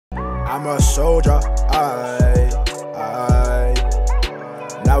I'm a soldier,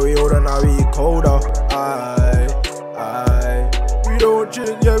 now we older, now we colder, we don't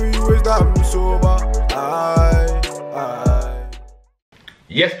chill, yeah, we always damn sober,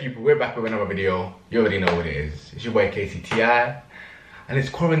 Yes people, we're back with another video. You already know what it is. It's your boy KCTI. And it's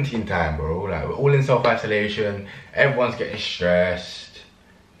quarantine time, bro. Like, we're all in self-isolation. Everyone's getting stressed.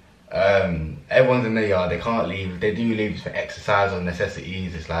 Everyone's in their yard. They can't leave. If they do leave, it's for exercise or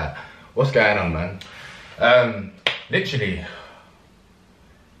necessities. It's like, what's going on, man? Literally,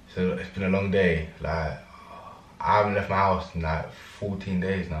 so it's been a long day. Like, I haven't left my house in like 14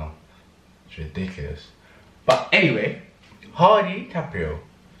 days now. It's ridiculous. But anyway, Hardy Caprio,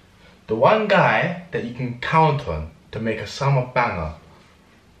 the one guy that you can count on to make a summer banger,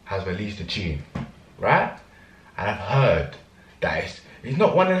 has released a tune, right? And I've heard that it's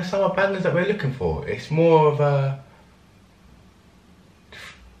not one of the summer bangers that we're looking for. It's more of a...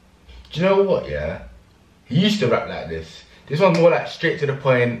 Do you know what, yeah? He used to rap like this. This one's more like straight to the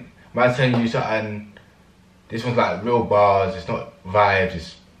point. Man telling you something. This one's like real bars. It's not vibes,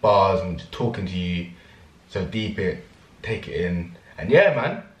 it's bars and just talking to you. So deep it, take it in. And yeah,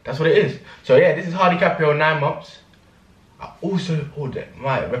 man, that's what it is. So yeah, this is Hardy Caprio, 9 months. I also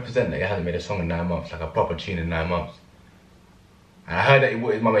might represent that he hasn't made a song in 9 months, like a proper tune in 9 months. And I heard that he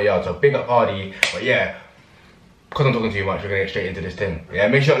bought his mama yard, so big up Hardy. But yeah, because I'm talking too much, we're gonna get straight into this thing. Yeah,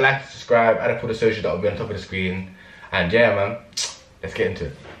 make sure to like, subscribe, add up all the socials that will be on top of the screen. And yeah, man, let's get into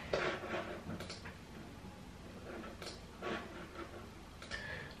it.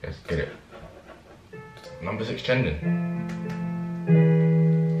 Let's get it. Number 6 trending.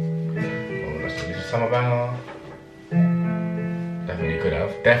 Oh, this is summer banger.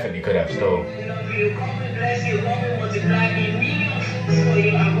 Definitely could have still.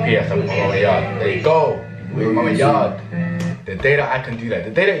 P.S. I'm on my yard. There you go. We're on my yard. The day that I can do that,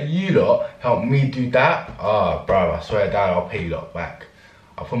 the day that you lot help me do that, bro, I swear down, I'll pay you lot back.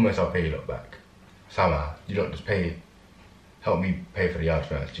 I promise I'll pay you lot back. Somehow, you lot just help me pay for the yard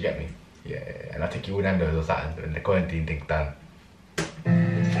first. Do you get me? Yeah, and I'll take you all Nando's or something and the quarantine thing's done.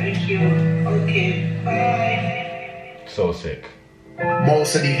 Thank you. Okay, bye. So sick.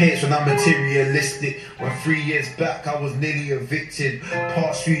 Most of the hates when I'm materialistic. When 3 years back I was nearly evicted.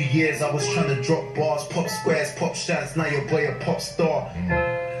 Past few years I was trying to drop bars, pop squares, pop shots. Now your boy a pop star.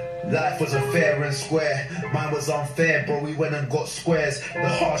 Life wasn't fair and square. Mine was unfair, bro. We went and got squares. The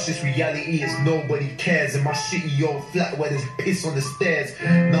harshest reality is nobody cares. In my shitty old flat where there's piss on the stairs.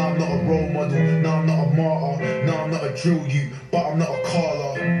 No, I'm not a role model. No, I'm not a martyr. No, I'm not a drill you, but I'm not a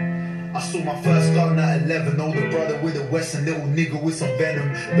caller. I saw my first gun at 11, older brother with a Western, little nigga with some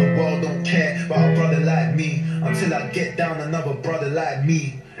venom. The world don't care about a brother like me, until I get down another brother like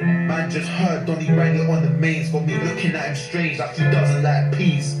me. Man just heard Donnie rang it on the mains, got me looking at him strange like he doesn't like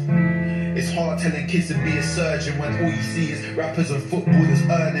peace. It's hard telling kids to be a surgeon when all you see is rappers and footballers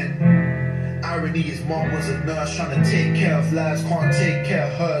earning. Irony, his mom was a nurse trying to take care of lives, can't take care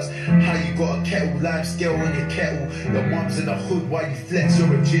of hers. How you got a kettle, life scale on your kettle. Your mom's in the hood while you flex your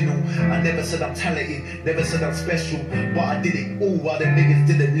original. I never said I'm talented, never said I'm special, but I did it all while the niggas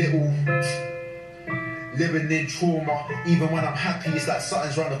did a little. Living in trauma, even when I'm happy, it's like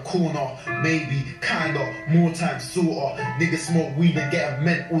something's round the corner. Maybe, kinda, more time, sorta. Niggas smoke weed and get a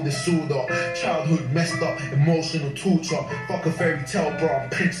mental disorder. Childhood messed up, emotional torture. Fuck a fairy tale, bro, I'm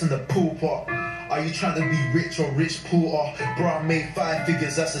Prince in the pauper. Are you trying to be rich or rich porter? Bro, I made 5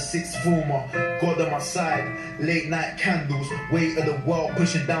 figures, that's a 6th former. God on my side, late night candles. Weight of the world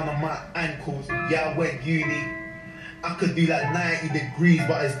pushing down on my ankles. Yeah, I went uni. I could do like 90 degrees,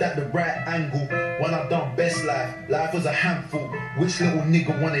 but is that the right angle? When I done best life, life was a handful. Which little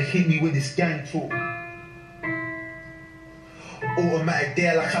nigga wanna hit me with this gang talk? Automatic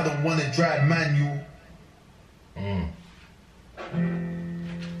there like I don't wanna drive manual.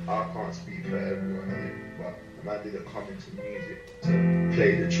 I can't speak for everyone, but the man didn't come into music to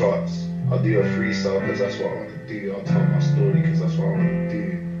play the charts. I'll do a freestyle because that's what I want to do. I'll tell my story because that's what I want to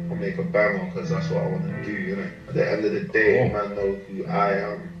do. I'll make a banger because that's what I want to do, you know. At the end of the day, man know who I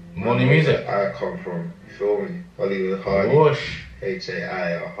am. Money music. Where I come from, you feel me? Hollywood Hardy. Whoosh.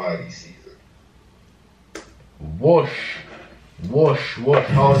 H-A-I or Hardy season. Whoosh. Whoosh, whoosh.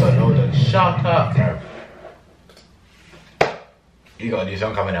 Hold on. Shut up, bro. You got a new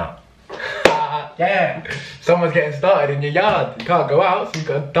song coming out. Yeah. Someone's getting started in your yard. You can't go out, so you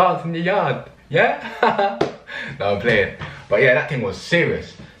gotta dance in your yard. Yeah? No, I'm playing. But yeah, that thing was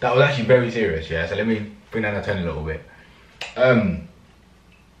serious. That was actually very serious, yeah? So let me bring down the tone a little bit.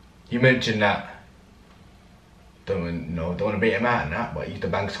 You mentioned that, don't want to beat him out and that, but you used to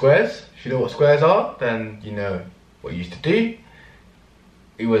bang squares. If you know what squares are, then you know what you used to do.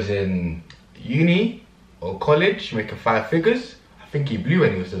 he was in uni or college, making 5 figures. I think he blew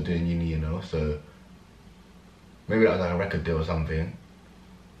when he was still doing uni, you know, so maybe that was like a record deal or something.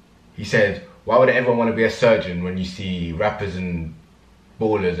 He said, why would everyone want to be a surgeon when you see rappers and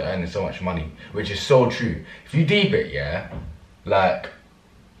ballers earning so much money? Which is so true. If you deep it, yeah, like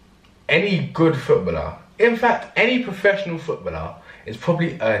any good footballer, in fact, any professional footballer is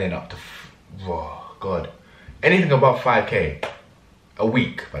probably earning up to, oh God, anything above 5k a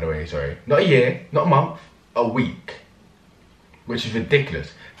week, by the way, sorry. Not a year, not a month, a week. Which is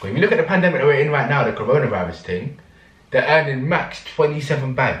ridiculous. But if you look at the pandemic that we're in right now, the coronavirus thing, they're earning max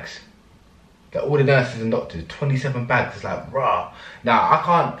 27 bags. Like all the nurses and doctors, 27 bags. It's like, rah.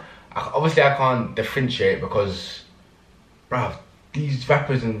 Now, obviously I can't differentiate because, bruv, these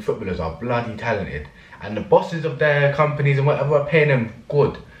rappers and footballers are bloody talented. And the bosses of their companies and whatever are paying them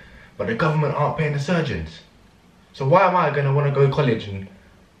good. But the government aren't paying the surgeons. So why am I going to want to go to college and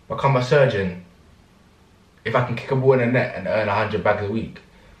become a surgeon if I can kick a ball in the net and earn 100 bags a week?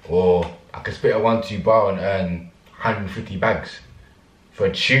 Or I can spit a 1-2 bar and earn 150 bags for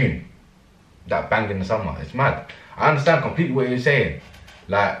a tune that banged in the summer. It's mad. I understand completely what you're saying.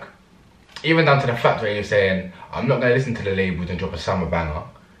 Like, even down to the fact where you're saying, I'm not going to listen to the labels and drop a summer banger.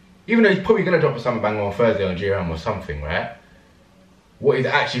 Even though he's probably going to drop a summer banger on Thursday on JRM or something, right? What he's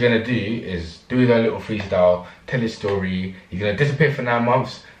actually going to do is do his own little freestyle, tell his story. He's going to disappear for 9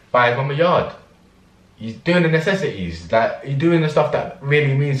 months, buy his mum a yard. He's doing the necessities, like he's doing the stuff that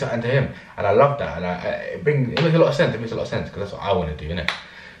really means something to him. And I love that, and it makes a lot of sense, because that's what I want to do, innit?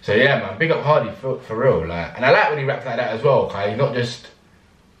 So yeah, man, big up Hardy for real, like, and I like when he raps like that as well, cause he's not just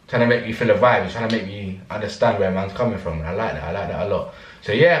trying to make me feel a vibe, he's trying to make me understand where man's coming from, and I like that a lot.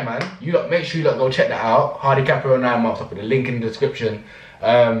 So yeah, man, you lot, make sure you lot go check that out. Hardy Caprio 9 months, I'll put the link in the description.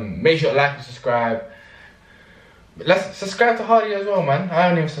 Make sure to like and subscribe. Let's subscribe to Hardy as well, man. I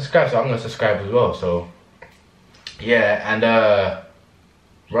haven't even subscribed, so I'm gonna subscribe as well. So yeah, and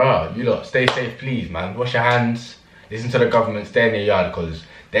bruh, you lot stay safe, please, man. Wash your hands. Listen to the government. Stay in your yard, because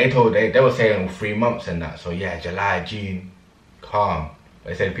they were saying 3 months and that. So yeah, July, June, calm.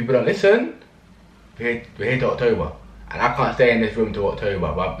 They said people don't listen. We're here to October, and I can't stay in this room till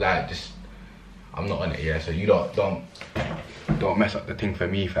October. But like, I'm not on it, yeah. So you lot don't mess up the thing for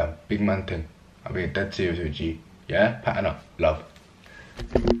me, fam. Big man thing. I'll be dead serious with you. Yeah, pattern up, love.